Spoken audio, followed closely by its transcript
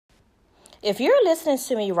If you're listening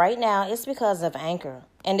to me right now, it's because of Anchor.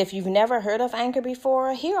 And if you've never heard of Anchor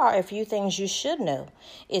before, here are a few things you should know.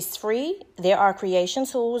 It's free. There are creation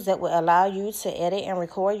tools that will allow you to edit and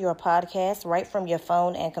record your podcast right from your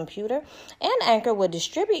phone and computer. And Anchor will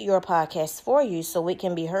distribute your podcast for you so it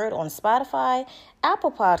can be heard on Spotify,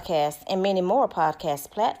 Apple Podcasts, and many more podcast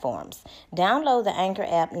platforms. Download the Anchor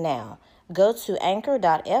app now. Go to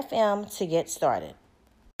anchor.fm to get started.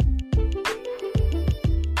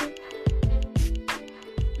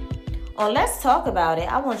 On Let's Talk About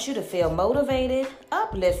It, I want you to feel motivated,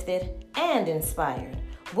 uplifted, and inspired.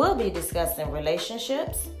 We'll be discussing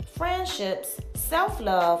relationships, friendships,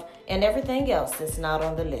 self-love, and everything else that's not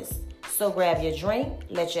on the list. So grab your drink,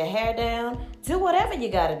 let your hair down, do whatever you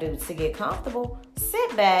gotta do to get comfortable,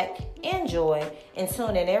 sit back, enjoy, and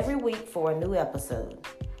tune in every week for a new episode.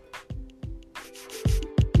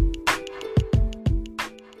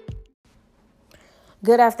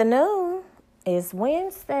 Good afternoon. It's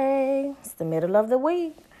Wednesday. It's the middle of the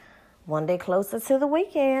week. One day closer to the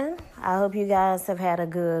weekend. I hope you guys have had a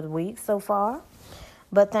good week so far.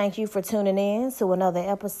 But thank you for tuning in to another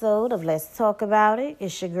episode of Let's Talk About It.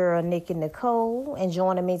 It's your girl, Nikki Nicole. And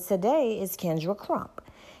joining me today is Kendra Crump.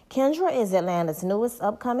 Kendra is Atlanta's newest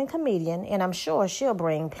upcoming comedian, and I'm sure she'll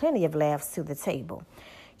bring plenty of laughs to the table.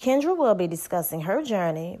 Kendra will be discussing her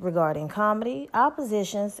journey regarding comedy,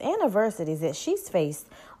 oppositions, and adversities that she's faced,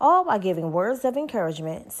 all while giving words of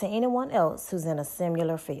encouragement to anyone else who's in a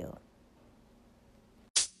similar field.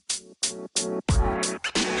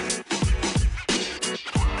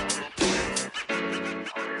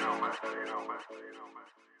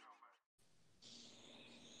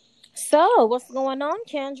 So, what's going on,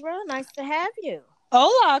 Kendra? Nice to have you.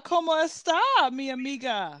 Hola, ¿cómo está, mi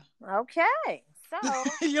amiga? Okay. So,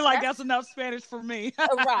 you're like, that's enough Spanish for me.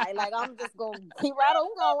 Right. Like, I'm just going to keep right on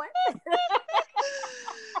going.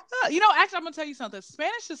 Actually, I'm going to tell you something.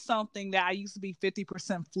 Spanish is something that I used to be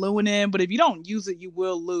 50% fluent in, but if you don't use it, you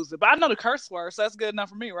will lose it. But I know the curse words, so that's good enough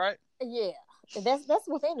for me, right? Yeah. That's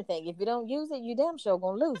with anything. If you don't use it, you damn sure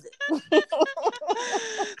going to lose it.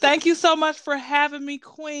 Thank you so much for having me,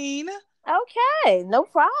 Queen. Okay. No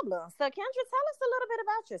problem. So, Kendra, tell us a little bit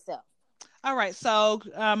about yourself. All right, so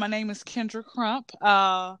my name is Kendra Crump,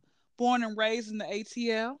 born and raised in the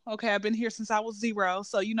ATL. Okay, I've been here since I was 0.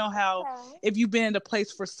 So you know how if you've been in a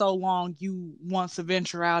place for so long, you want to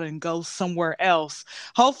venture out and go somewhere else.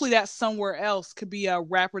 Hopefully that somewhere else could be a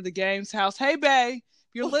Rapper the Game's house. Hey, babe,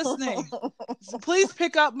 if you're listening, so please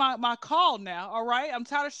pick up my call now, all right? I'm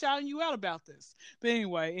tired of shouting you out about this. But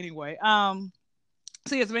anyway.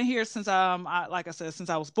 So it's been here since like I said, since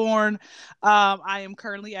I was born. I am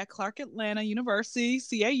currently at Clark Atlanta University,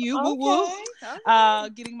 CAU,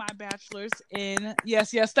 getting my bachelor's in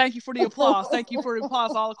yes. Thank you for the applause. Thank you for the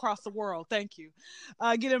applause all across the world. Thank you.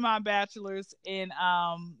 Getting my bachelor's in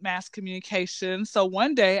mass communication. So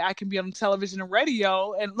one day I can be on television and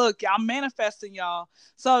radio. And look, I'm manifesting, y'all.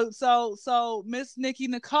 So Miss Nikki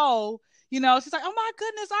Nicole. She's like, oh my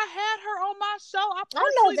goodness, I had her on my show. I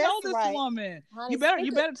personally know this woman. Honey,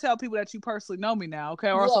 you better tell people that you personally know me now,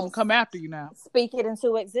 okay? Or else I'm gonna come after you now. Speak it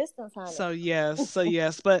into existence, honey. So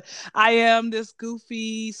yes. But I am this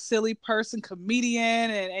goofy, silly person,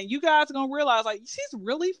 comedian, and you guys are gonna realize like she's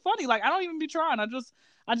really funny. Like I don't even be trying.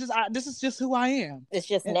 This is just who I am. It's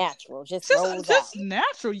just natural. Just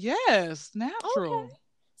natural, yes. Natural. Okay.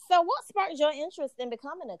 So what sparked your interest in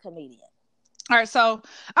becoming a comedian? All right, so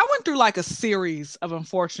I went through like a series of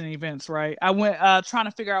unfortunate events, right? I went trying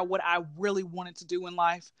to figure out what I really wanted to do in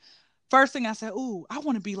life. First thing I said, I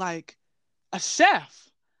want to be like a chef.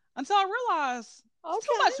 Until I realized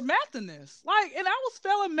too much math in this. Like, and I was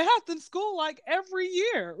failing math in school like every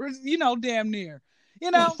year, damn near. So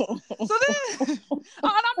then, and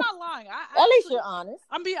I'm not lying. At least you're honest.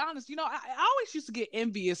 I'm being honest. I always used to get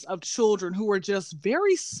envious of children who were just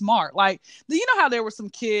very smart. Like, you know how there were some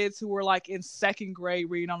kids who were like in 2nd grade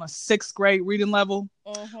reading on a 6th grade reading level?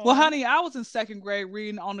 Mm-hmm. Well, honey, I was in 2nd grade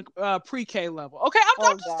reading on the pre-K level. Okay,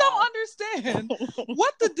 I just don't understand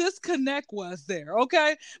what the disconnect was there.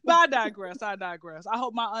 Okay, but I digress. I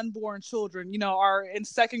hope my unborn children, are in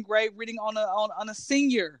 2nd grade reading on a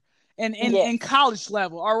senior. In college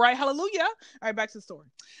level. All right. Hallelujah. All right. Back to the story.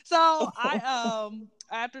 So I,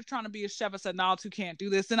 after trying to be a chef, I said, no, you can't do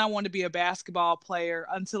this. Then I wanted to be a basketball player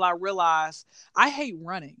until I realized I hate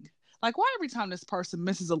running. Like, why every time this person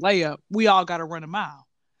misses a layup, we all got to run a mile?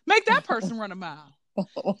 Make that person run a mile.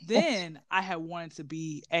 Then I had wanted to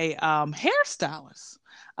be a hairstylist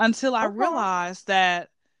until I realized that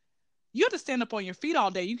you have to stand up on your feet all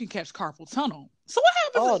day. You can catch carpal tunnel. So what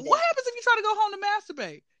happens if you try to go home to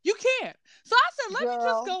masturbate? You can't. So I said, let me just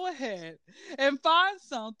Girl. go ahead and find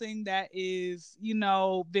something that is,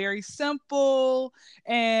 very simple,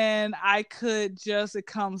 and I could just, it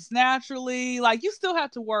comes naturally. Like, you still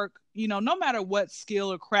have to work, no matter what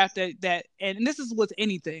skill or craft and this is with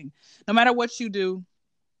anything, no matter what you do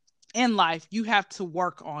in life, you have to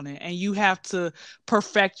work on it, and you have to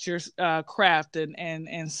perfect your craft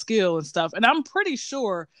and skill and stuff. And I'm pretty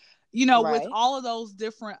sure, with Right. all of those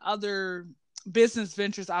different other business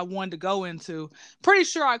ventures I wanted to go into, pretty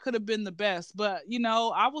sure I could have been the best. But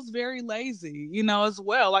I was very lazy, as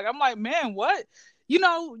well. Like, I'm like, man, what? You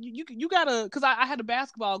gotta, because I had a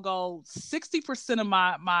basketball goal. 60% of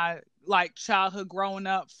my like childhood growing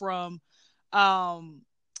up, from um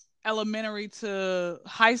elementary to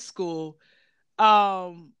high school,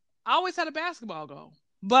 I always had a basketball goal,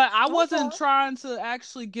 but I wasn't Okay. trying to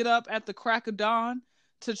actually get up at the crack of dawn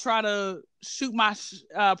to try to shoot my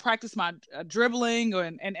practice my dribbling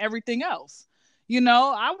and everything else.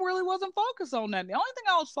 I really wasn't focused on that. The only thing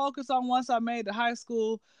I was focused on once I made the high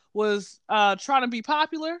school was trying to be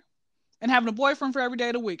popular and having a boyfriend for every day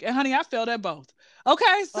of the week. And honey, I failed at both.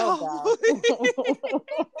 Okay, so Oh I'm God.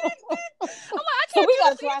 like, I So can't we do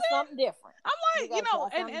gotta this try either. something different. I'm We like, gotta try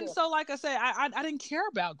and something and different. so like I said, I didn't care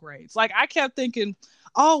about grades. Like, I kept thinking,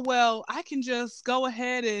 oh well, I can just go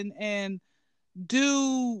ahead and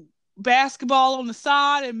do basketball on the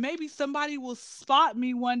side, and maybe somebody will spot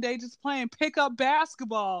me one day just playing pickup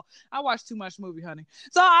basketball. I watched too much movie, honey.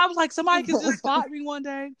 So I was like, somebody could just spot me one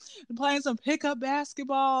day playing some pickup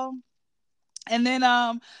basketball, and then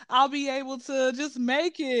I'll be able to just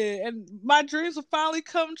make it, and my dreams will finally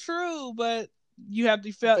come true. But you have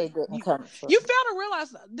to feel They didn't you come true. you fail to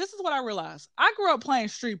realize, this is what I realized. I grew up playing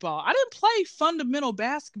street ball. I didn't play fundamental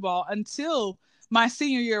basketball until my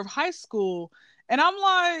senior year of high school, and I'm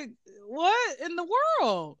like, what in the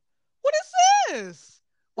world? What is this?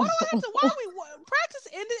 Why do I have to? Why are we practice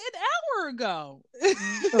ended an hour ago?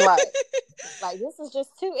 Right. Like, this is just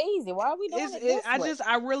too easy. Why are we doing it this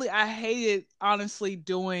way? I hated, honestly,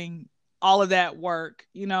 doing all of that work,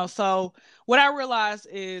 So what I realized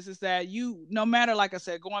is that, no matter, like I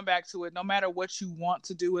said, going back to it, no matter what you want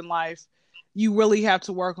to do in life, you really have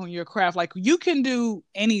to work on your craft. Like, you can do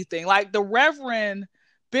anything. Like the Reverend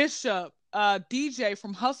Bishop, DJ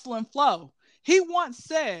from Hustle and Flow, he once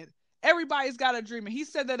said, everybody's got a dream. And he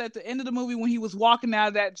said that at the end of the movie when he was walking out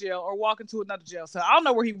of that jail, or walking to another jail. So I don't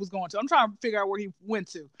know where he was going to. I'm trying to figure out where he went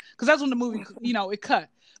to, because that's when the movie, it cut.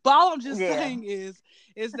 But all I'm just Yeah. saying is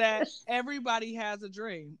that everybody has a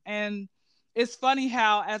dream. And it's funny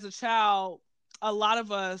how, as a child, a lot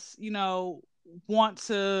of us, want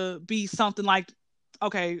to be something like,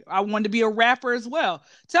 okay, I wanted to be a rapper as well.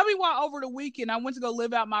 Tell me why over the weekend I went to go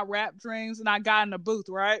live out my rap dreams, and I got in the booth,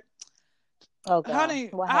 right? Oh God. Honey,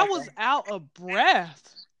 What I was happened? out of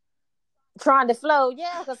breath. Trying to flow,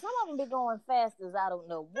 yeah, because some of them be going fast as I don't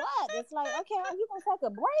know what. It's like, okay, are you gonna take a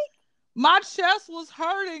break? My chest was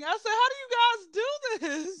hurting. I said, how do you guys do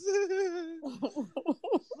this?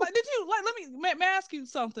 Like, did you, like, let me ask you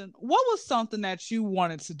something. What was something that you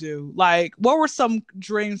wanted to do? Like, what were some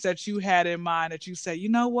dreams that you had in mind that you said, you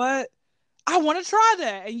know what? I want to try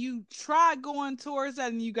that. And you tried going towards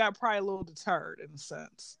that, and you got probably a little deterred, in a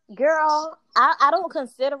sense. Girl, I don't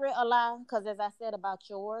consider it a lie, because as I said about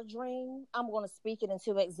your dream, I'm going to speak it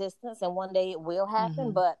into existence, and one day it will happen.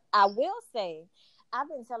 Mm-hmm. But I will say, I've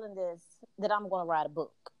been telling this, that I'm going to write a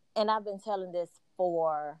book, and I've been telling this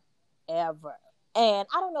forever. And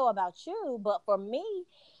I don't know about you, but for me,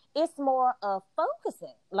 it's more of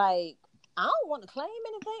focusing. Like, I don't want to claim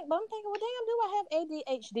anything, but I'm thinking, well, damn, do I have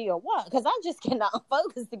ADHD or what? Because I just cannot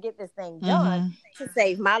focus to get this thing done to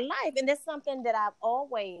save my life. And that's something that I've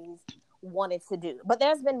always wanted to do. But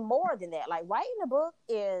there's been more than that. Like, writing a book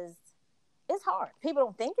it's hard. People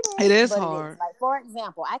don't think it It is, is but it hard. is. Like, for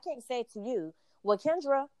example, I can't say to you, well,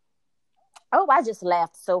 Kendra, oh, I just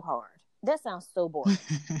laughed so hard. That sounds so boring.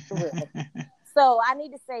 Really. So I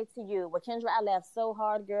need to say to you, well, Kendra, I laughed so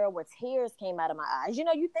hard, girl, where tears came out of my eyes.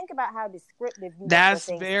 You think about how descriptive you want your That's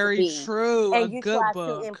things to very be. true. A And you good try to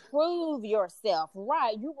book. improve yourself,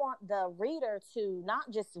 right? You want the reader to not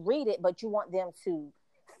just read it, but you want them to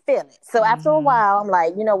feel it. So after a while, I'm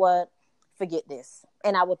like, you know what? Forget this.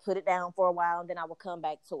 And I would put it down for a while, and then I would come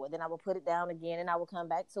back to it. Then I would put it down again, and I would come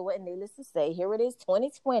back to it. And needless to say, here it is,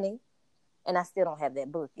 2020, and I still don't have that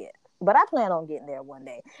book yet. But I plan on getting there one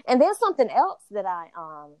day. And there's something else that I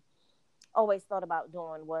always thought about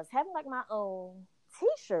doing, was having like my own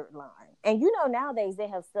t-shirt line. And nowadays they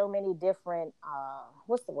have so many different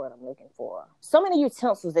what's the word I'm looking for? So many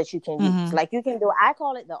utensils that you can use. Like, you can do, I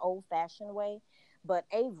call it the old-fashioned way, but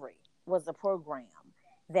Avery was a program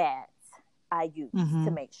that I use to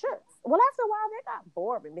Mm-hmm. make shirts. Well, after a while, they got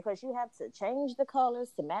boring because you have to change the colors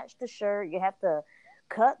to match the shirt. You have to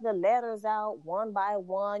cut the letters out one by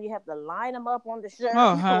one. You have to line them up on the shirt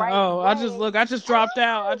Oh, the huh. right Oh, way. I just And dropped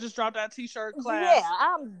out. I I'm just dropped out t-shirt like, yeah, class.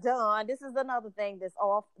 I'm done. This is another thing that's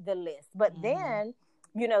off the list. But Mm-hmm.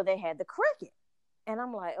 then, they had the Cricut. And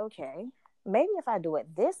I'm like, okay, maybe if I do it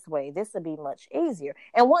this way, this will be much easier.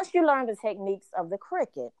 And once you learn the techniques of the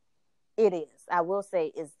Cricut, it is. I will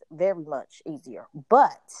say it's very much easier.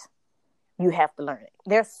 But you have to learn it.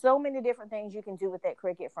 There's so many different things you can do with that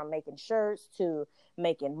Cricut, from making shirts to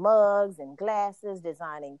making mugs and glasses,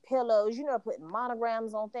 designing pillows, putting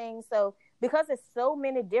monograms on things. So because there's so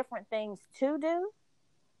many different things to do,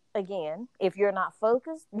 again, if you're not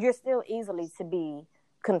focused, you're still easily to be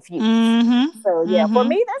confused. Mm-hmm. So yeah, for Mm-hmm.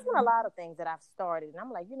 me, that's been a lot of things that I've started, and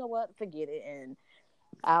I'm like, you know what, forget it, and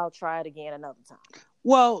I'll try it again another time.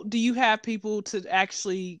 Well, do you have people to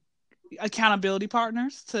actually accountability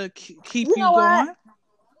partners to keep You you know what? going?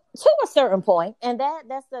 To a certain point, and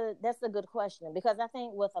that's a good question, because I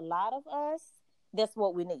think with a lot of us, that's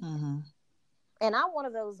what we need. Mm-hmm. And I'm one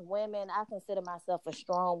of those women. I consider myself a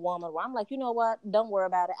strong woman, where I'm like, you know what? Don't worry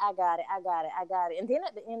about it. I got it. I got it. I got it. And then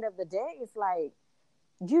at the end of the day, it's like,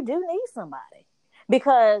 you do need somebody,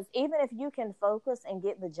 because even if you can focus and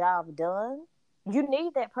get the job done, you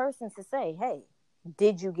need that person to say, hey,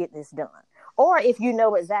 did you get this done? Or if you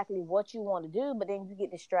know exactly what you want to do, but then you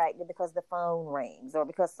get distracted because the phone rings or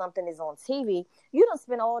because something is on TV, you don't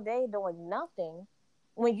spend all day doing nothing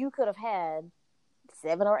when you could have had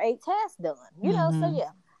 7 or 8 tasks done. So Mm-hmm.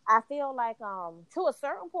 yeah, I feel like to a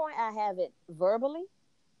certain point I have it verbally,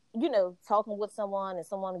 talking with someone and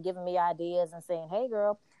someone giving me ideas and saying, hey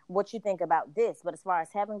girl, what you think about this? But as far as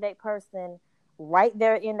having that person right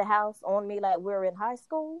there in the house on me like we're in high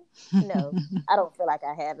school, no, I don't feel like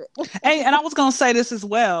I have it. And I was gonna say this as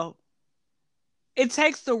well. It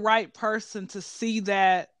takes the right person to see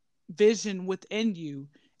that vision within you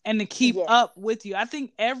and to keep Yes. up with you. I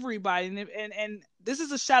think everybody, and this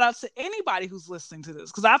is a shout out to anybody who's listening to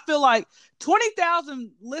this, because I feel like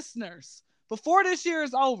 20,000 listeners before this year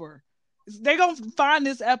is over, they're gonna find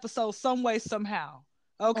this episode some way somehow.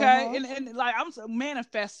 Okay, Mm-hmm. and like I'm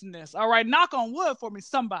manifesting this. All right, knock on wood for me,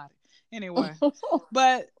 somebody. Anyway,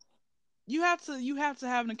 but you have to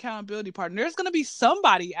have an accountability partner. There's going to be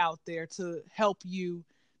somebody out there to help you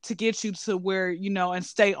to get you to where and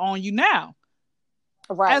stay on you now.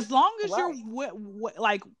 Right. As long as you're Right.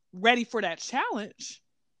 like ready for that challenge.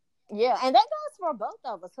 Yeah, and that goes for both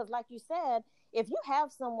of us, because like you said, if you have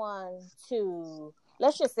someone to,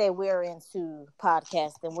 let's just say we're into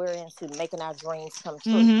podcasting, we're into making our dreams come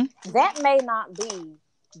true, Mm-hmm. that may not be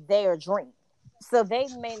their dream, so they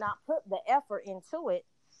may not put the effort into it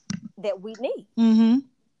that we need. Mm-hmm.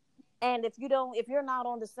 And if you're not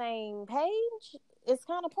on the same page, it's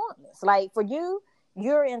kind of pointless. Like for you,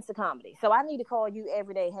 you're into comedy, so I need to call you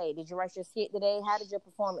every day. Hey, did you write your skit today? How did your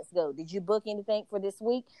performance go? Did you book anything for this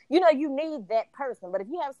week? You need that person. But if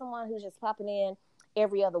you have someone who's just popping in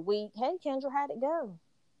every other week, hey Kendra, how'd it go?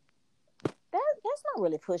 That's not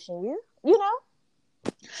really pushing you.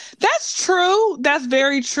 That's true. That's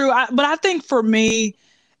very true. But I think for me,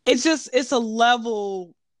 it's a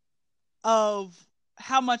level of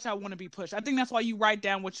how much I want to be pushed. I think that's why you write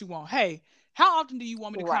down what you want. Hey, how often do you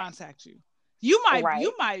want me to Right. contact you? You Right.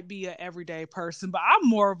 might be an everyday person, but I'm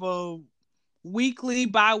more of a weekly,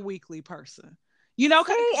 bi-weekly person. See, and It's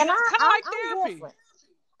kind of like I'm therapy. different.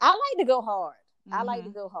 I like to go hard. I like to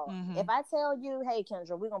Mhm. go hard. If Mhm. I tell you, hey,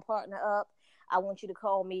 Kendra, we're going to partner up, I want you to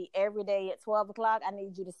call me every day at 12 o'clock. I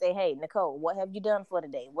need you to say, hey, Nicole, what have you done for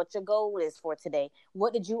today? What your goal is for today?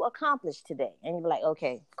 What did you accomplish today? And you're like,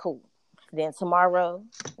 okay, cool. Then tomorrow,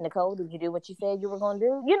 Nicole, did you do what you said you were going to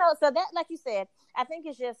do? So that, like you said, I think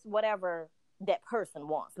it's just whatever that person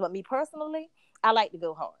wants. But me personally, I like to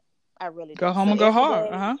go hard. I really Go do. home So and go every hard.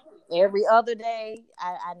 day, Uh-huh. every other day,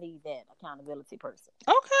 I need that accountability person.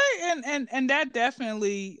 Okay, and that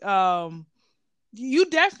definitely you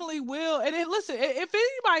definitely will. And listen, if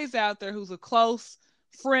anybody's out there who's a close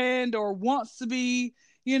friend or wants to be,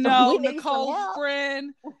 We need some Nicole's help.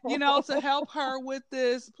 friend, to help her with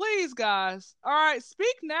this, please, guys. All right,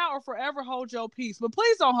 speak now or forever hold your peace. But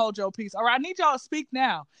please don't hold your peace. All right, I need y'all to speak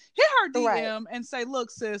now. Hit her Right. DM and say,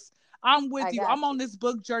 look, sis, I'm with I you. got I'm on you. this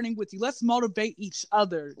book journey with you. Let's motivate each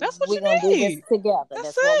other. That's what We're going to you do this need. together. That's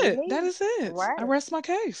That's what we it. That need. is it. I Right. rest my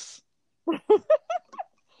case.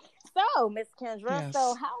 So, Miss Kendra,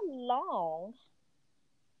 so Yes. how long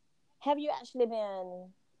have you actually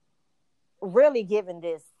been really giving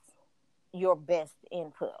this your best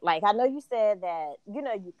input? Like, I know you said that,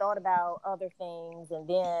 you thought about other things and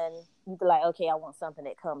then you were like, okay, I want something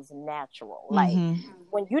that comes natural. Like,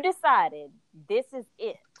 when you decided this is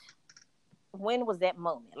it, when was that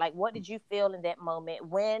moment? Like, what did you feel in that moment?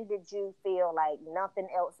 When did you feel like nothing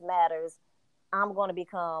else matters? I'm going to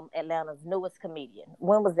become Atlanta's newest comedian.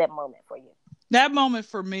 When was that moment for you? That moment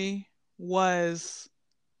for me was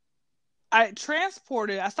I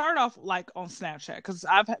started off like on Snapchat because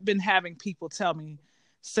I've been having people tell me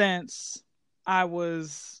since I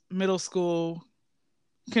was middle school,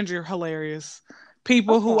 Kendra, you're hilarious.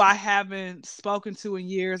 People who I haven't spoken to in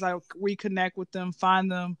years, I reconnect with them, find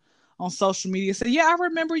them on social media, say, yeah, I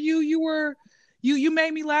remember you. You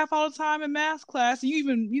made me laugh all the time in math class. And you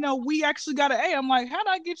even, we actually got an A. I'm like, how did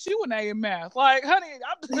I get you an A in math? Like, honey, you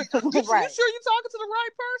sure you're talking to the right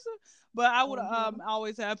person? But I would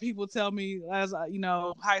always have people tell me as,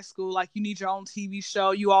 high school, like, you need your own TV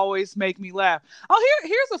show. You always make me laugh. Oh,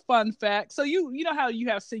 here's a fun fact. So you know how you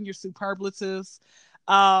have senior superlatives,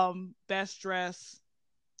 best dress,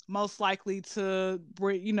 most likely to,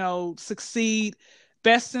 succeed,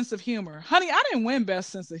 best sense of humor. Honey, I didn't win best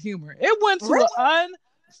sense of humor. It went to an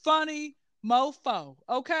unfunny mofo.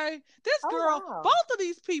 Okay, this girl, both of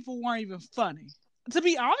these people weren't even funny. To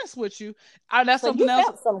be honest with you, that's something else.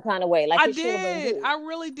 Felt some kind of way, like I did. I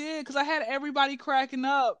really did, because I had everybody cracking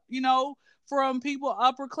up. From people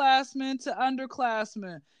upperclassmen to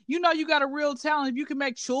underclassmen. You got a real talent if you can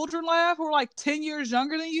make children laugh who are like 10 years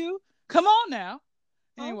younger than you. Come on now.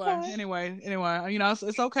 Anyway,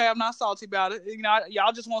 it's okay. I'm not salty about it.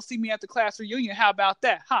 Y'all just won't see me at the class reunion. How about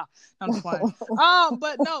that? Huh? I'm just playing.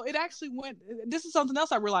 But no, it actually went. This is something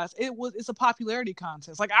else I realized. It's a popularity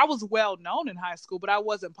contest. Like, I was well known in high school, but I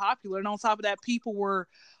wasn't popular. And on top of that, people were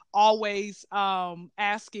always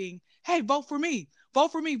asking, "Hey, vote for me!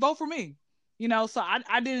 Vote for me! Vote for me!" So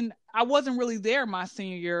I wasn't really there my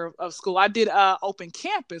senior year of school. I did Open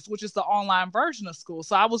Campus, which is the online version of school.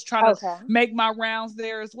 So I was trying to make my rounds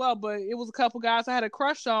there as well. But it was a couple guys I had a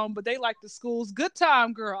crush on, but they liked the school's good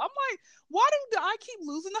time girl. I'm like, why do I keep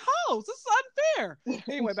losing the hoes? This is unfair.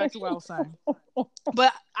 Anyway, back to what I was saying.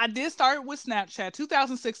 But I did start with Snapchat.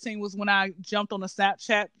 2016 was when I jumped on the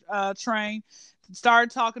Snapchat train.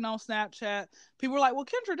 Started talking on Snapchat. People were like, well,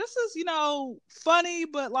 Kendra, this is, funny,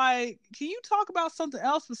 but like, can you talk about something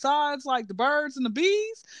else besides like the birds and the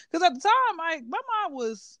bees? Because at the time, my mind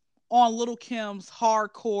was on Lil' Kim's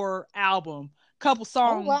hardcore album. Couple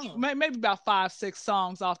songs, maybe about 5-6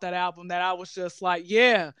 songs off that album that I was just like,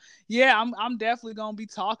 yeah, I'm definitely gonna be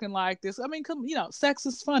talking like this. I mean, sex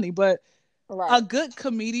is funny, but a good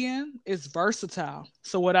comedian is versatile.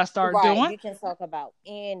 So what I started doing, you can talk about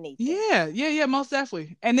anything. Yeah, most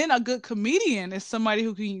definitely. And then a good comedian is somebody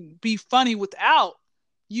who can be funny without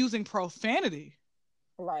using profanity.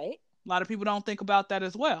 Right. A lot of people don't think about that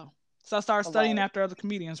as well. So I started studying after other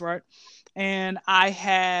comedians, right? And I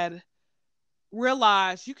had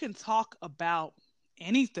realized you can talk about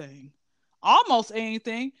anything, almost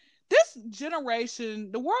anything. This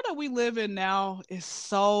generation, the world that we live in now, is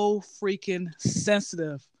so freaking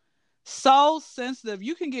sensitive. So sensitive.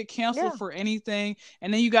 You can get canceled for anything,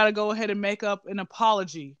 and then you got to go ahead and make up an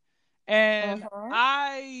apology. And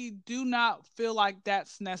I do not feel like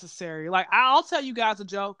that's necessary. Like, I'll tell you guys a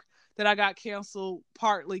joke that I got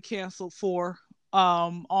partly canceled for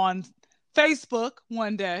on Facebook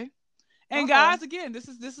one day. And guys, again, this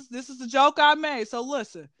is the joke I made. So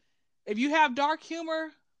listen, if you have dark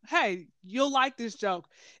humor, hey, you'll like this joke.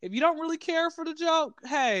 If you don't really care for the joke,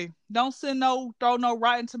 hey, don't throw no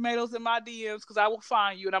rotten tomatoes in my DMs, because I will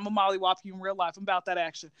find you and I'm a mollywop you in real life. I'm about that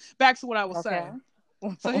action. Back to what I was saying.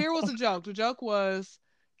 So here was the joke. The joke was,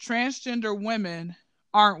 transgender women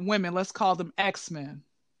aren't women. Let's call them X-Men.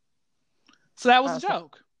 So that was the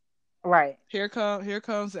joke. Right. Here comes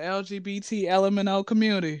the LGBT LMNO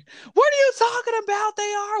community. What are you talking about?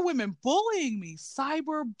 They are women. Bullying me.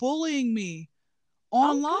 Cyber bullying me.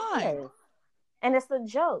 Online. And it's a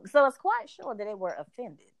joke. So it's quite sure that they were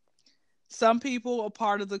offended. Some people are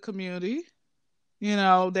part of the community.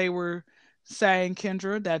 They were saying,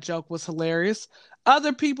 Kendra, that joke was hilarious.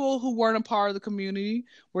 Other people who weren't a part of the community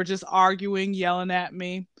were just arguing, yelling at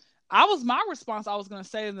me. My response I was going to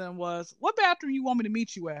say to them was, what bathroom you want me to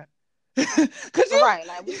meet you at? Right,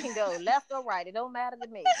 like, we can go left or right. It don't matter to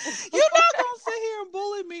me. You're not gonna sit here and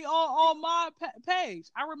bully me on my page.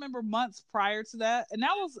 I remember months prior to that, and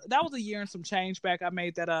that was a year and some change back. I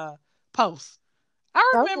made that post.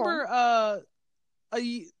 I remember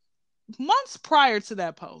months prior to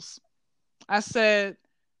that post, I said,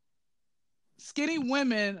 skinny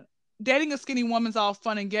women dating a skinny woman's all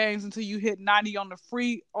fun and games until you hit 90 on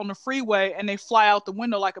the freeway and they fly out the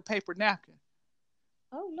window like a paper napkin.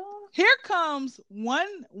 Oh Lord. Here comes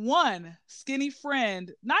one skinny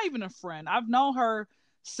friend, not even a friend. I've known her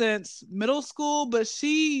since middle school, but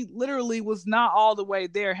she literally was not all the way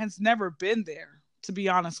there, has never been there, to be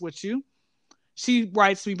honest with you. She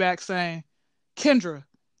writes me back saying, Kendra,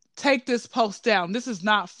 take this post down. This is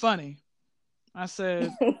not funny. I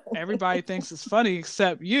said, everybody thinks it's funny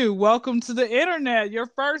except you. Welcome to the internet. Your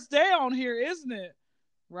first day on here, isn't it?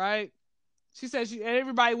 Right? She says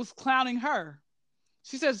everybody was clowning her.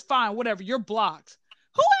 She says, fine, whatever, you're blocked.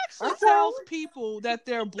 Who actually tells people that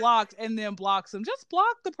they're blocked and then blocks them? Just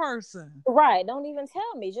block the person. Right. Don't even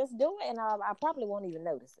tell me. Just do it and I probably won't even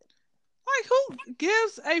notice it. Like, who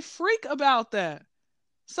gives a freak about that?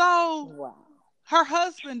 So, wow. Her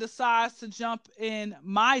husband decides to jump in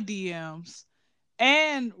my DMs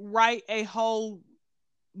and write a whole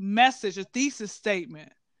message, a thesis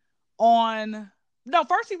statement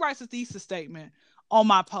first he writes a thesis statement on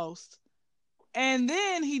my post. And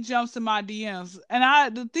then he jumps in my DMs.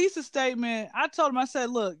 And the thesis statement, I told him, I said,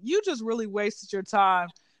 look, you just really wasted your time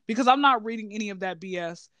because I'm not reading any of that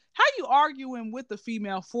BS. How you arguing with the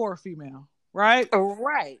female for a female, right?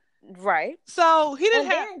 Right. So he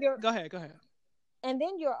didn't have... Go ahead. And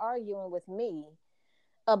then you're arguing with me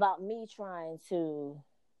about me trying to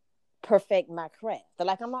perfect my craft. So,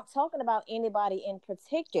 like, I'm not talking about anybody in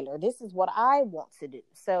particular. This is what I want to do.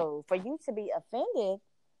 So for you to be offended,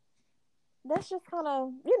 that's just kind of,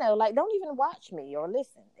 like, don't even watch me or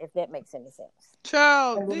listen, if that makes any sense.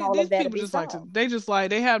 Child, these people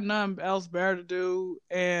they have nothing else better to do,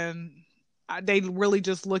 and they really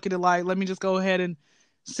just look at it like, let me just go ahead and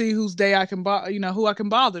see whose day I can who I can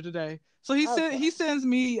bother today. So he sends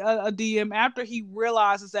me a DM after he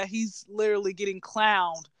realizes that he's literally getting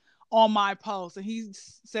clowned on my post, and he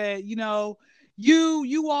said,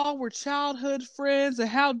 you all were childhood friends, and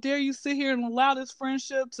how dare you sit here and allow this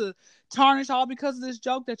friendship to tarnish all because of this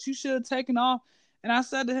joke that you should have taken off. And I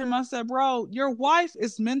said to him, bro, your wife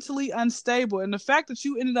is mentally unstable, and the fact that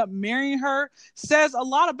you ended up marrying her says a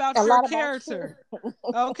lot about your character.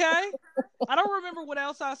 Okay? I don't remember what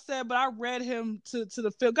else I said, but I read him to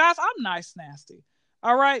the field. Guys, I'm nice nasty.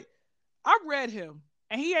 All right? I read him,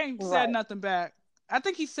 and he ain't said nothing back. I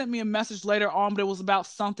think he sent me a message later on, but it was about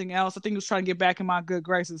something else. I think he was trying to get back in my good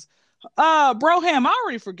graces. Broham, I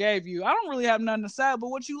already forgave you. I don't really have nothing to say, but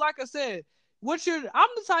like I said, I'm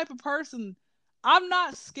the type of person, I'm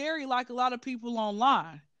not scary like a lot of people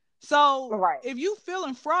online. So if you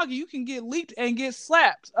feeling froggy, you can get leaped and get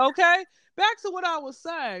slapped. Okay? Back to what I was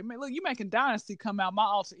saying. Man, look, you making Dynasty come out, my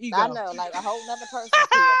alter ego. I know, like a whole nother person.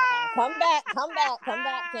 Come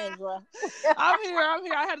back, Kendra. I'm here.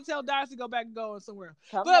 I had to tell Dynasty to go back and go somewhere.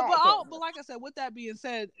 But like I said, with that being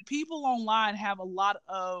said, people online have a lot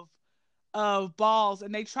of balls,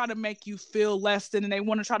 and they try to make you feel less than, and they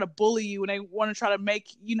want to try to bully you, and they want to try to make,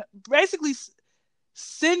 basically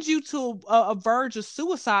send you to a verge of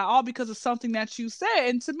suicide, all because of something that you said.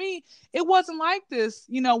 And to me, it wasn't like this,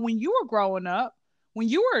 when you were growing up, when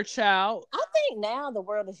you were a child. I think now the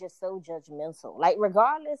world is just so judgmental, like,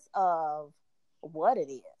 regardless of what it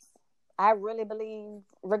is. I really believe,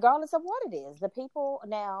 regardless of what it is, the people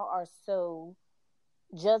now are so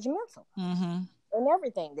judgmental. Mm-hmm. And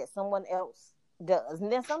everything that someone else does. And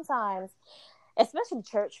then sometimes, especially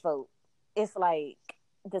church folk, it's like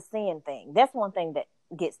the sin thing. That's one thing that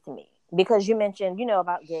gets to me. Because you mentioned,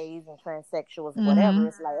 about gays and transsexuals and whatever. Mm-hmm.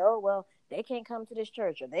 It's like, oh, well, they can't come to this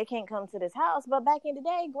church or they can't come to this house. But back in the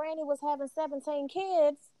day, Granny was having 17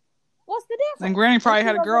 kids. What's the difference? And Granny probably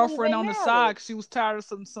had a girlfriend on the side because she was tired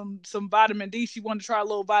of some vitamin D. She wanted to try a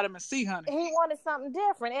little vitamin C, honey. He wanted something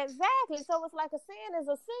different. Exactly. So it's like a sin is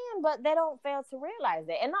a sin, but they don't fail to realize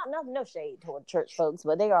that. And no shade toward church folks,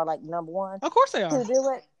 but they are like number one. Of course they are. To do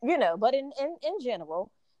it, but in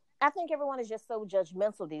general, I think everyone is just so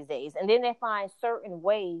judgmental these days. And then they find certain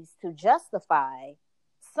ways to justify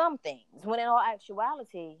some things, when in all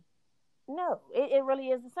actuality, no, it really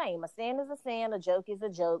is the same. A sin is a sin, a joke is a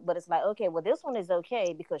joke, but it's like, okay, well, this one is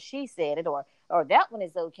okay because she said it, or that one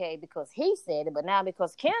is okay because he said it, but now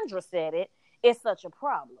because Kendra said it, it's such a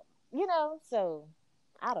problem, so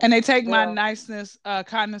I don't know. And they take my niceness,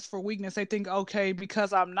 kindness for weakness. They think, okay,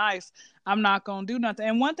 because I'm nice, I'm not going to do nothing.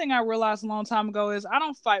 And one thing I realized a long time ago is I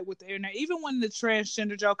don't fight with the internet. Even when the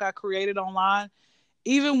transgender joke I created online,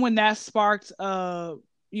 even when that sparked,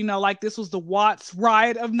 like this was the Watts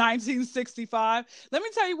riot of 1965. Let me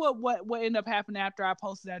tell you what ended up happening after I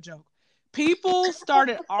posted that joke. people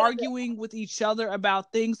started arguing with each other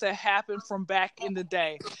about things that happened from back in the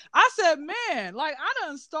day. I said, man, like I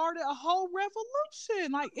done started a whole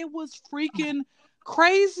revolution. Like it was freaking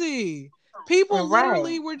crazy. People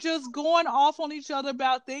literally were just going off on each other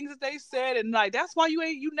about things that they said, and like that's why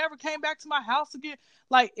you never came back to my house again.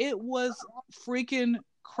 Like it was freaking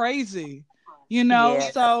crazy, you know.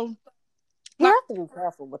 Yes. So you have to be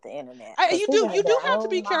careful with the internet. You do have to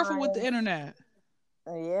be careful with the internet.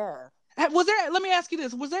 Yeah. Let me ask you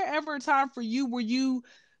this. Was there ever a time for you where you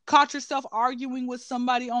caught yourself arguing with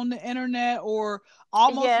somebody on the internet or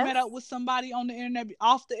almost met up with somebody on the internet,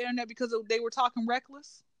 off the internet, because they were talking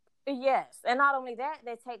reckless? Yes. And not only that,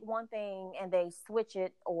 they take one thing and they switch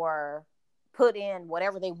it or put in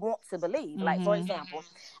whatever they want to believe. Mm-hmm. Like, for example,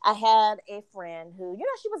 I had a friend who,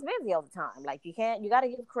 she was busy all the time. Like, you got to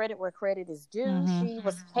give credit where credit is due. Mm-hmm. She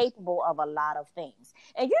was capable of a lot of things.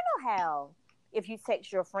 And you know how if you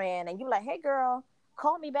text your friend and you're like, hey, girl,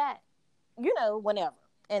 call me back, whenever.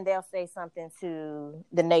 And they'll say something to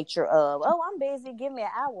the nature of, oh, I'm busy, give me an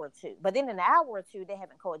hour or two. But then in an hour or two, they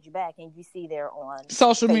haven't called you back and you see they're on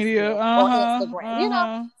social media or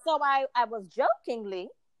Instagram. So I was jokingly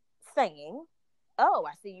saying, oh,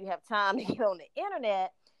 I see you have time to get on the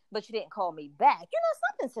internet, but you didn't call me back.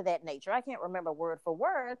 Something to that nature. I can't remember word for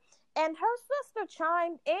word. And her sister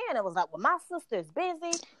chimed in and was like, well, my sister's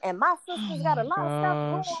busy and my sister's got a lot of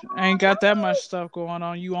stuff going on. Ain't got that much stuff going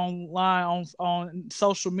on. You online on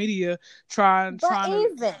social media trying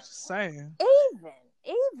to saying.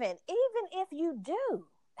 Even if you do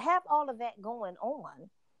have all of that going on,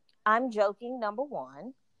 I'm joking, number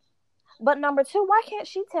one. But number two, why can't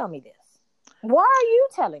she tell me this? Why are you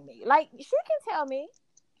telling me? Like, she can tell me.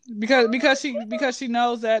 Because she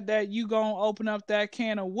knows that you gonna open up that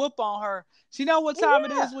can of whoop on her. She know what time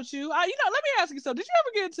it is with you. Let me ask you something. Did you ever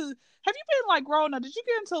get into? Have you been like growing up? Did you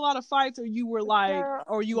get into a lot of fights, or you were like,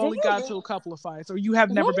 or you only got into a couple of fights, or you have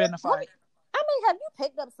never been in a fight? I mean, have you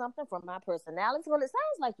picked up something from my personality? Well, it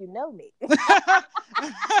sounds like you know me. Let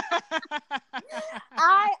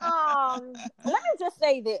me just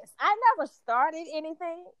say this: I never started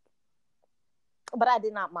anything, but I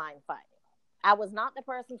did not mind fighting. I was not the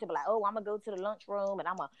person to be like, oh, I'm going to go to the lunchroom and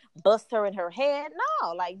I'm going to bust her in her head.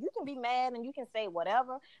 No, like, you can be mad and you can say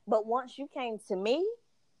whatever. But once you came to me,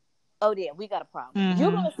 oh, yeah, we got a problem. Mm-hmm.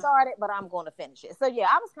 You're going to start it, but I'm going to finish it. So, yeah,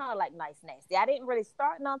 I was kind of like nice, nasty. I didn't really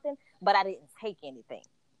start nothing, but I didn't take anything.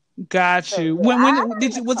 Got you. Yeah,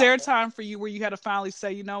 was there a time for you where you had to finally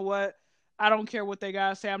say, you know what? I don't care what they got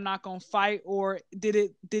to say. I'm not going to fight. Or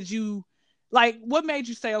did you... Like, what made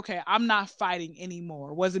you say, okay, I'm not fighting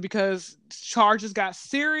anymore? Was it because charges got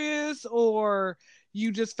serious, or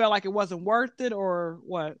you just felt like it wasn't worth it, or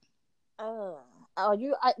what?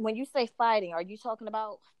 When you say fighting, are you talking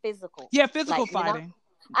about physical? Yeah, physical fighting.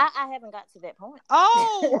 I haven't got to that point.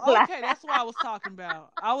 Oh, okay, that's what I was talking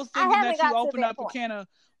about. I was thinking that you opened up a can of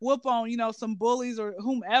whoop on, some bullies or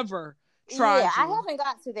whomever tried I haven't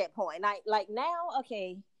got to that point. Like now,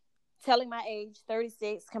 okay, telling my age,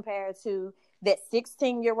 36, compared to that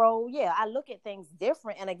 16-year-old, I look at things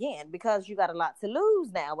different. And again, because you got a lot to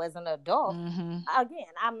lose now as an adult, again,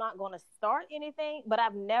 I'm not going to start anything, but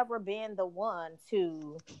I've never been the one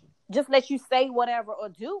to just let you say whatever or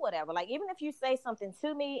do whatever. Like, even if you say something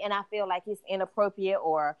to me and I feel like it's inappropriate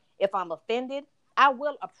or if I'm offended, I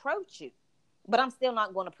will approach you, but I'm still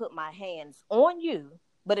not going to put my hands on you.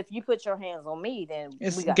 But if you put your hands on me, then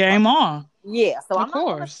it's game on. Yeah, so I'm not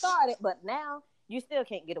going to start it, but now you still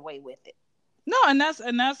can't get away with it. No, and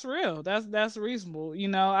that's real. That's reasonable.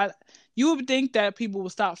 You would think that people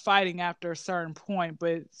would stop fighting after a certain point,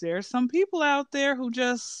 but there's some people out there who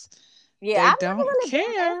just I've don't never really care.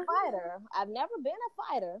 Been a fighter. I've never been a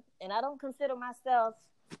fighter, and I don't consider myself,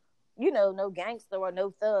 no gangster or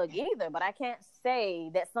no thug either. But I can't say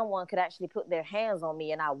that someone could actually put their hands on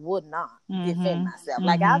me and I would not defend myself. Mm-hmm.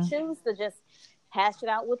 Like, I'll choose to just hash it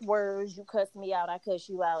out with words. You cuss me out, I cuss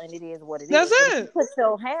you out, and it is what it That's is. It. If you put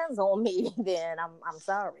your hands on me, then I'm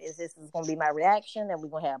sorry. This is going to be my reaction, and we're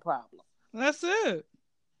going to have a problem. That's it.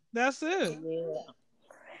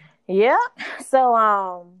 Yeah.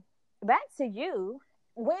 So, back to you.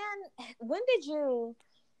 When did you,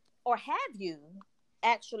 or have you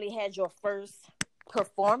actually had your first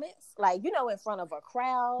performance, like, in front of a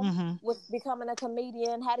crowd with becoming a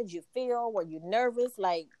comedian? How did you feel? Were you nervous?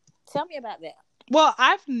 Like, tell me about that. Well,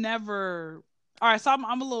 I've never. All right, so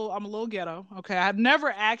I'm a little ghetto. Okay, I've never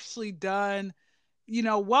actually done,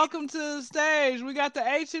 welcome to the stage. We got the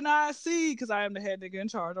HNIC, because I am the head nigga in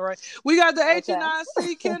charge. All right, we got the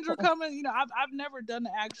HNIC Kendra coming. I've never done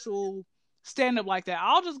the actual stand up like that.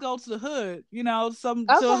 I'll just go to the hood, you know, to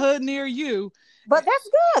a Okay. hood near you. But that's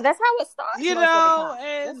good. That's how it starts You most of the know, time.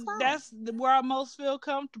 That's and fine. that's where I most feel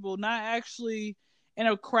comfortable, not actually in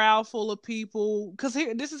a crowd full of people. Because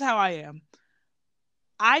here, this is how I am.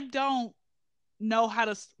 I don't know how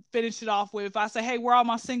to finish it off with. If I say, "Hey, we're all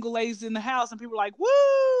my single ladies in the house," and people are like,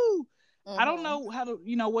 "Woo!" I don't know how to,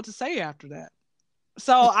 what to say after that.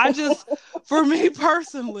 So I just, for me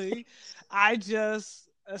personally, I just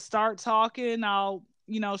start talking. I'll,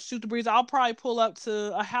 shoot the breeze. I'll probably pull up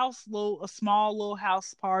to a small little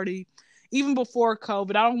house party, even before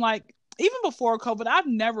COVID. Even before COVID, I've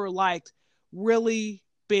never liked really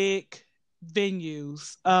big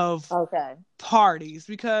venues of Okay. parties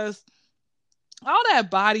because all that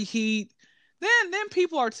body heat, then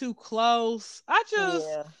people are too close. I just,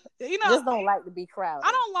 Yeah. you know, Just don't like to be I crowded.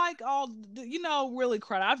 don't like really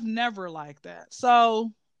crowded. I've never liked that.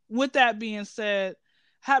 So with that being said,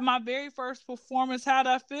 had my very first performance, how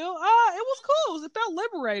did I feel? It was cool. It felt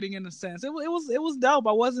liberating in a sense. It was dope.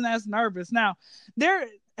 I wasn't as nervous. Now, there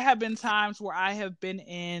have been times where I have been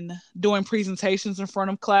in doing presentations in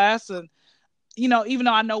front of class, and even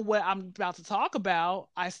though I know what I'm about to talk about,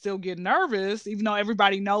 I still get nervous, even though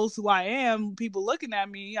everybody knows who I am. People looking at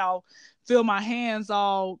me, I'll feel my hands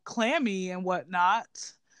all clammy and whatnot.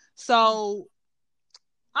 So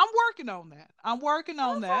I'm working on that. I'm working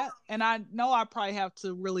on that. And I know I probably have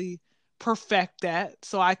to really perfect that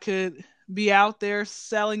so I could be out there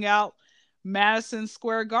selling out Madison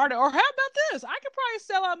Square Garden. Or how about this? I could probably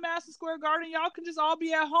sell out Madison Square Garden. Y'all can just all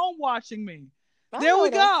be at home watching me. I There know we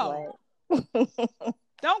that's go. right.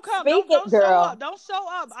 Don't come. Speak Don't it, show up. girl. Don't show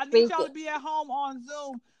up. I need Speak y'all it. to be at home on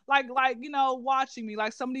Zoom, like watching me.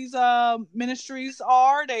 Like some of these ministries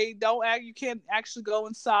are. They don't act. You can't actually go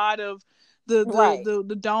inside of Right.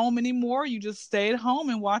 the dome anymore. You just stay at home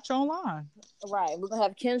and watch online. Right. We're gonna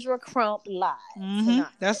have Kendra Crump live Mm-hmm. tonight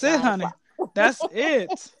That's at it, 9 o'clock. honey. That's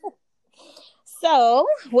it. So,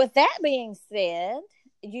 with that being said,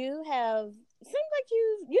 you have seems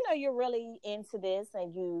like you're really into this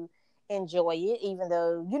and you enjoy it, even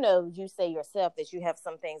though you say yourself that you have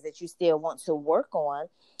some things that you still want to work on.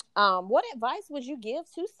 What advice would you give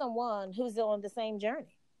to someone who's on the same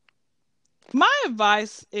journey? My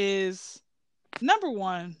advice is number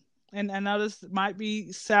one, and I know this might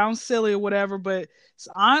be sound silly or whatever, but it's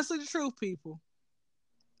honestly the truth, people.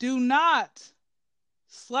 Do not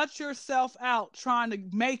slut yourself out trying to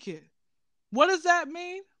make it. What does that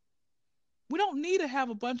mean? We don't need to have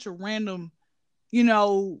a bunch of random,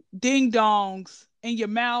 ding dongs in your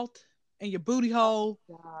mouth and your booty Oh hole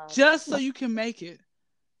God. just so you can make it.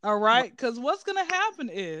 All right? Because what's going to happen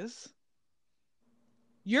is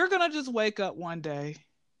you're going to just wake up one day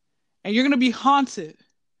and you're going to be haunted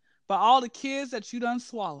by all the kids that you done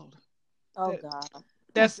swallowed. Oh That, God.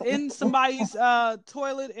 that's in somebody's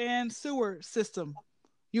toilet and sewer system.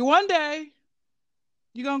 You one day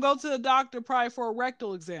you're gonna go to the doctor probably for a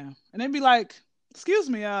rectal exam, and they'd be like, "Excuse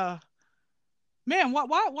me, man,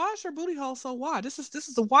 why is your booty hole so wide? This is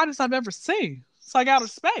the widest I've ever seen. It's like outer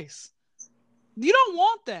space. You don't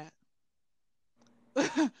want that."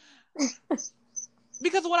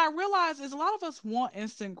 Because what I realize is a lot of us want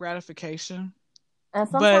instant gratification, And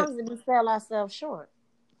but sometimes we sell ourselves short.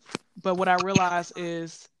 what I realize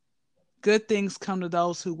is good things come to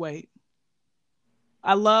those who wait.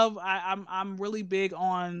 I'm really big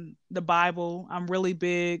on the Bible. I'm really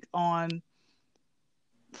big on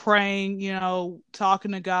praying,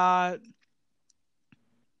 talking to God,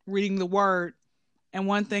 reading the word. And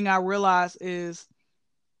one thing I realize is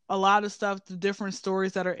a lot of stuff, the different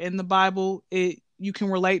stories that are in the Bible, it you can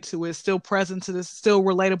relate to. It's still present to this, still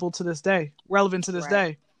relatable to this day, relevant to this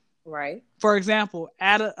Right. day. Right. For example,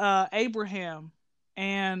 Abraham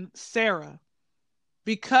and Sarah,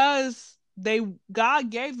 because God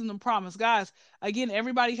gave them the promise. Guys, again,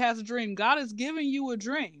 everybody has a dream. God is giving you a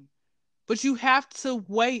dream, but you have to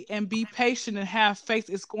wait and be patient and have faith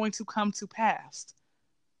it's going to come to pass.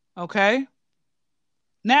 Okay?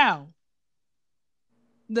 Now,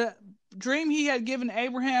 the dream he had given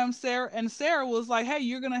Abraham, Sarah was like, "Hey,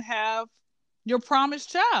 you're going to have your promised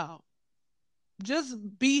child. Just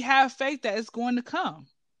have faith that it's going to come."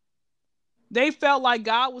 They felt like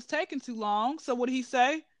God was taking too long, so what did he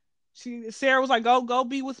say? Sarah was like, "Go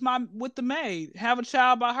be with the maid. Have a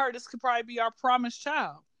child by her. This could probably be our promised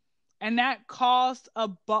child." And that caused a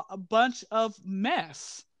bunch of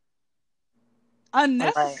mess. Right.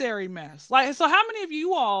 Unnecessary mess. Like, so how many of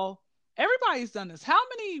you all, everybody's done this. How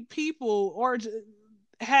many people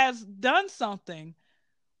has done something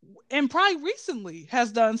and probably recently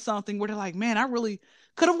has done something where they're like, "Man, I really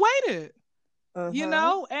could have waited."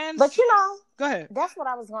 Mm-hmm. and But go ahead. that's what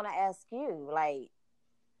I was gonna ask you. Like,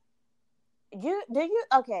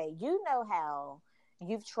 okay, you know how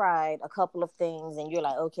you've tried a couple of things and you're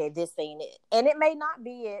like, okay, this ain't it. And it may not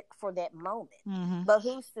be it for that moment. Mm-hmm. But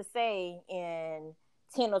who's to say in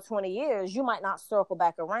 10 or 20 years you might not circle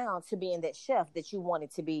back around to being that chef that you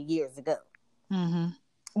wanted to be years ago. Mm-hmm.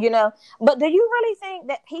 But do you really think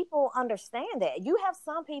that people understand that? You have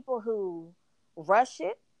some people who rush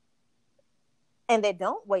it and they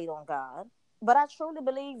don't wait on God. But I truly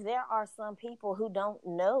believe there are some people who don't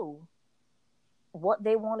know what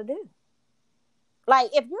they want to do.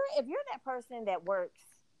 Like if you're that person that works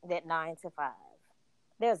that 9 to 5,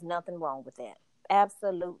 there's nothing wrong with that.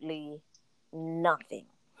 Absolutely nothing.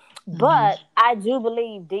 Mm-hmm. But I do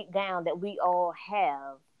believe deep down that we all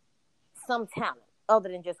have some talent other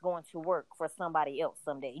than just going to work for somebody else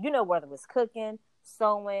someday. Whether it's cooking,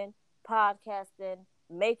 sewing, podcasting,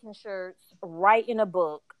 making shirts, writing a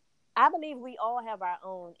book. I believe we all have our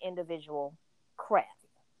own individual craft.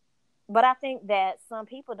 But I think that some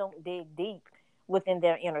people don't dig deep within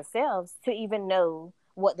their inner selves to even know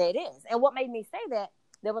what that is. And what made me say that,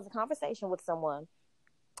 there was a conversation with someone,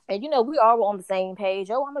 and we all were on the same page.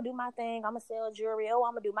 Oh, I'm gonna do my thing. I'm gonna sell jewelry. Oh,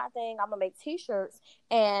 I'm gonna do my thing. I'm gonna make T-shirts.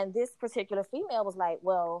 And this particular female was like,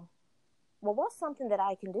 well, what's something that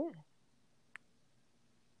I can do?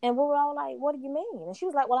 And we were all like, what do you mean? And she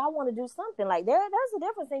was like, well, I want to do something. Like there's a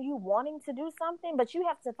difference in you wanting to do something, but you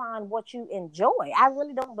have to find what you enjoy. I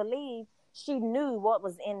really don't believe she knew what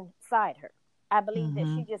was inside her. I believe that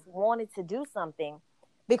Mm-hmm. she just wanted to do something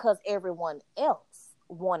because everyone else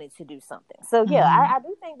wanted to do something. So yeah, Mm-hmm. I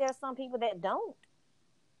do think there's some people that don't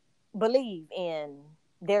believe in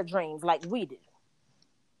their dreams like we do.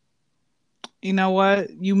 You know what?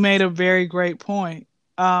 You made a very great point.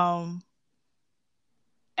 Um,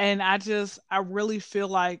 and I really feel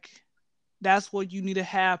like that's what you need to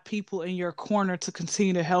have people in your corner to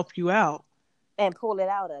continue to help you out. And pull it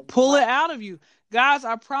out of you, Pull it right? out of you. Guys,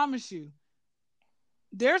 I promise you,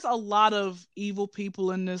 there's a lot of evil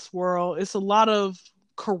people in this world. It's a lot of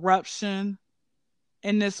corruption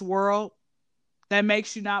in this world that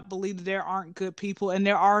makes you not believe that there aren't good people. And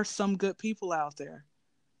there are some good people out there.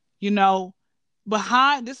 You know,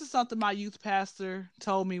 this is something my youth pastor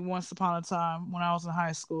told me once upon a time when I was in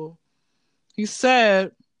high school. He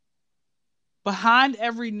said, behind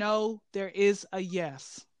every no, there is a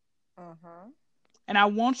yes. Mm-hmm. And I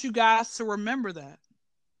want you guys to remember that.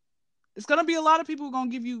 It's going to be a lot of people who are going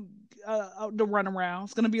to give you the runaround.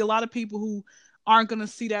 It's going to be a lot of people who aren't going to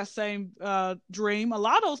see that same dream. A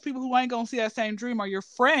lot of those people who ain't going to see that same dream are your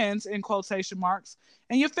friends, in quotation marks,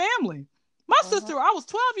 and your family. My Mm-hmm. sister, I was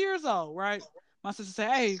 12 years old, right? My sister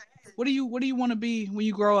said, hey, what do you want to be when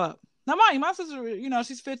you grow up? Now, mind you, my sister,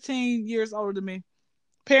 she's 15 years older than me.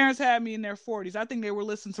 Parents had me in their 40s. I think they were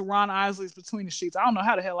listening to Ron Isley's Between the Sheets. I don't know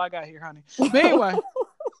how the hell I got here, honey. But anyway,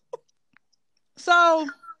 so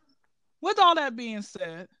with all that being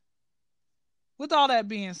said, with all that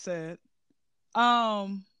being said,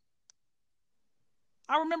 um,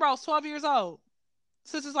 I remember I was 12 years old.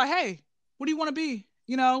 Sister's like, hey, what do you want to be?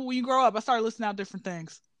 When you grow up, I started listing out different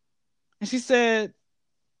things. And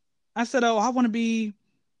I said, oh, I want to be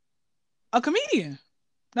a comedian.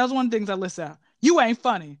 That was one of the things I listed out. You ain't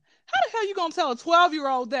funny. How the hell you gonna tell a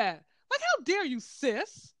 12-year-old that? Like, how dare you,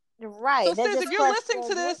 sis? So, Right. That sis, if just you're crushed listening their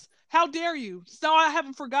to dream. this, how dare you? So I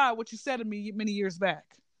haven't forgot what you said to me many years back.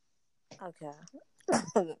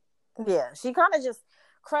 Okay. Yeah, she kind of just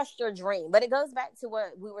crushed your dream. But it goes back to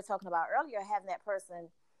what we were talking about earlier, having that person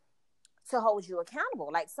to hold you accountable.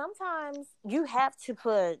 Like sometimes you have to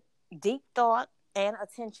put deep thought and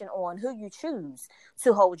attention on who you choose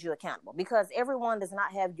to hold you accountable because everyone does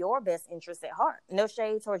not have your best interest at heart. No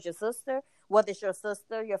shade towards your sister, whether it's your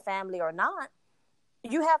sister, your family, or not.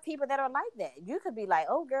 You have people that are like that. You could be like,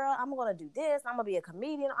 oh, girl, I'm going to do this. I'm going to be a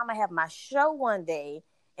comedian. I'm going to have my show one day.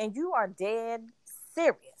 And you are dead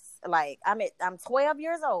serious. Like, I'm 12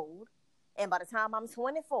 years old. And by the time I'm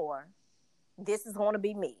 24, this is going to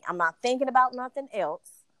be me. I'm not thinking about nothing else.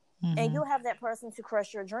 And Mm-hmm. you'll have that person to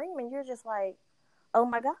crush your dream. And you're just like, oh,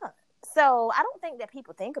 my God. So I don't think that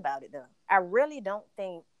people think about it, though. I really don't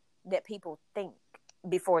think that people think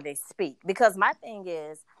before they speak. Because my thing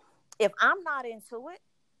is, if I'm not into it,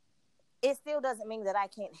 it still doesn't mean that I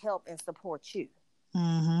can't help and support you.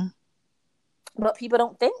 Mm-hmm. But people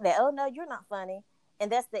don't think that, oh, no, you're not funny.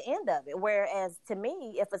 And that's the end of it. Whereas to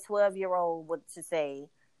me, if a 12-year-old were to say,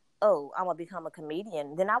 oh, I'm going to become a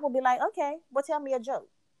comedian, then I would be like, okay, well, tell me a joke.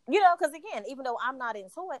 Because again, even though I'm not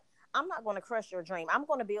into it, I'm not going to crush your dream. I'm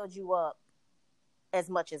going to build you up as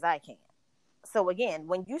much as I can. So again,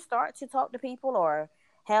 when you start to talk to people or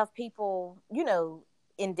have people,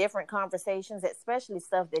 in different conversations, especially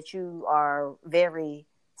stuff that you are very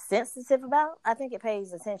sensitive about. I think it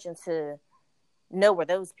pays attention to know where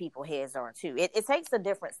those people heads are too. It takes a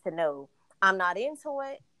difference to know I'm not into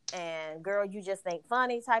it, and girl, you just ain't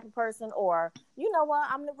funny type of person, or you know what,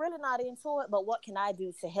 I'm really not into it, but what can I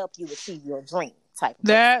do to help you achieve your dream type of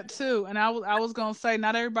person. That too. And I was gonna say,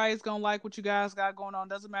 not everybody's gonna like what you guys got going on.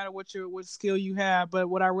 Doesn't matter what skill you have. But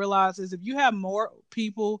what I realize is, if you have more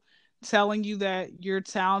people telling you that you're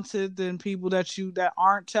talented than people that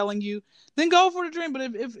aren't telling you, then go for the dream. But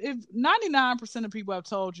if 99% of people have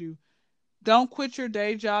told you, don't quit your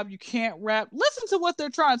day job, you can't rap, listen to what they're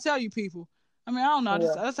trying to tell you, people. I mean, I don't know.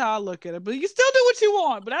 That's how I look at it. But you still do what you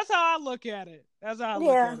want. But that's how I look at it. That's how I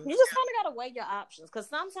look at it. You just kind of got to weigh your options, because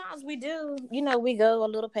sometimes we do, we go a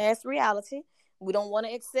little past reality. We don't want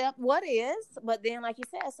to accept what is. But then, like you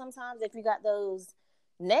said, sometimes if you got those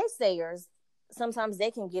naysayers, sometimes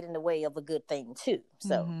they can get in the way of a good thing too.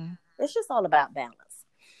 So it's just all about balance.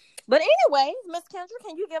 But anyway, Miss Kendra,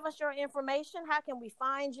 can you give us your information? How can we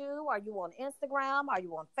find you? Are you on Instagram? Are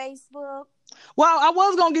you on Facebook? Well, I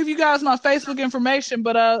was going to give you guys my Facebook information,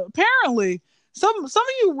 but apparently some of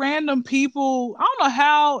you random people, I don't know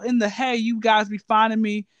how in the hey you guys be finding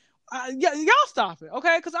me. Y'all stop it,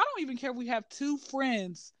 okay? Because I don't even care if we have 2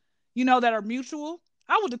 friends, that are mutual.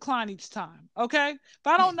 I will decline each time, okay? If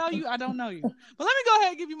I don't know you, I don't know you. But let me go ahead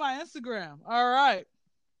and give you my Instagram. All right.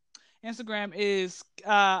 Instagram is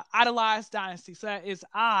Idolized Dynasty. So that is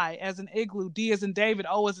I as in igloo, D as in David,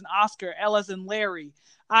 O as in Oscar, L as in Larry,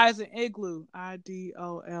 I as in igloo,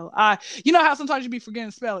 IDOLI. You know how sometimes you be forgetting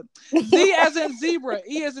to spell it. Z as in zebra,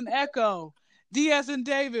 E as in echo, D as in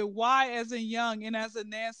David, Y as in young, N as in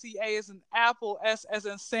Nancy, A as in apple, S as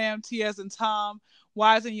in Sam, T as in Tom,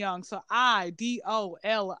 Y as in young. So IDOLIZE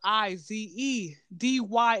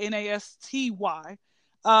DYNASTY.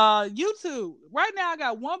 YouTube. Right now I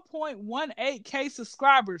got 1.18k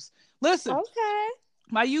subscribers. Listen. Okay.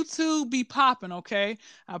 My YouTube be popping, okay?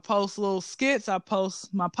 I post little skits. I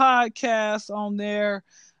post my podcast on there.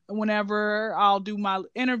 Whenever I'll do my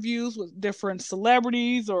interviews with different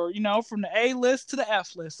celebrities, or from the A list to the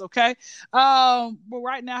F list, okay? But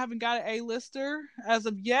right now I haven't got an A-lister as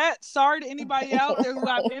of yet. Sorry to anybody out there who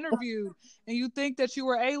I've interviewed and you think that you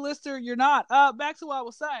were A-lister. You're not. Back to what I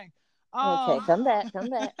was saying. Okay, come back.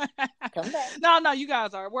 No, you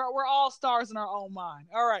guys are. We're all stars in our own mind.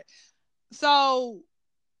 All right. So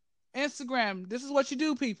Instagram, this is what you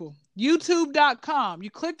do, people. YouTube.com. You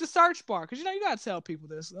click the search bar, because you gotta tell people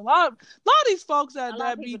this. A lot of these folks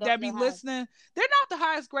that be listening, they're not the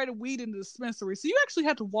highest grade of weed in the dispensary, so you actually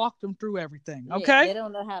have to walk them through everything. Okay, they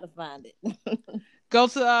don't know how to find it. Go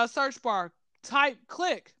to search bar,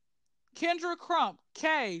 click Kendra Crump,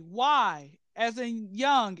 KY as in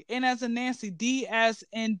young, N as in Nancy, D as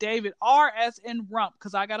in David, R as in rump,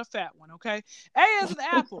 because I got a fat one, okay? A as in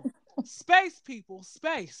apple, space, people,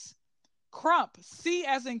 space. Crump, C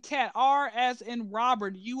as in cat, R as in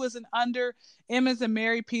Robert, U as in under, M as in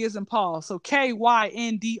Mary, P as in Paul. So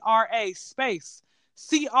KYNDRA, space,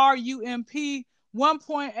 CRUMP,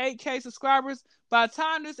 1.8k subscribers. By the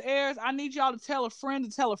time this airs, I need y'all to tell a friend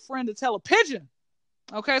to tell a friend to tell a pigeon.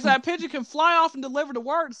 Okay, so that pigeon can fly off and deliver the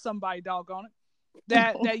word to somebody, doggone it.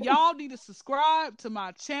 That y'all need to subscribe to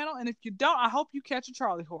my channel. And if you don't, I hope you catch a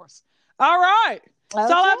Charlie horse. All right. Okay.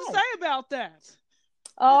 That's all I have to say about that.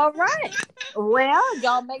 All right. Well,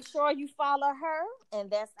 y'all make sure you follow her.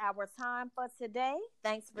 And that's our time for today.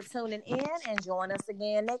 Thanks for tuning in, and join us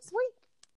again next week.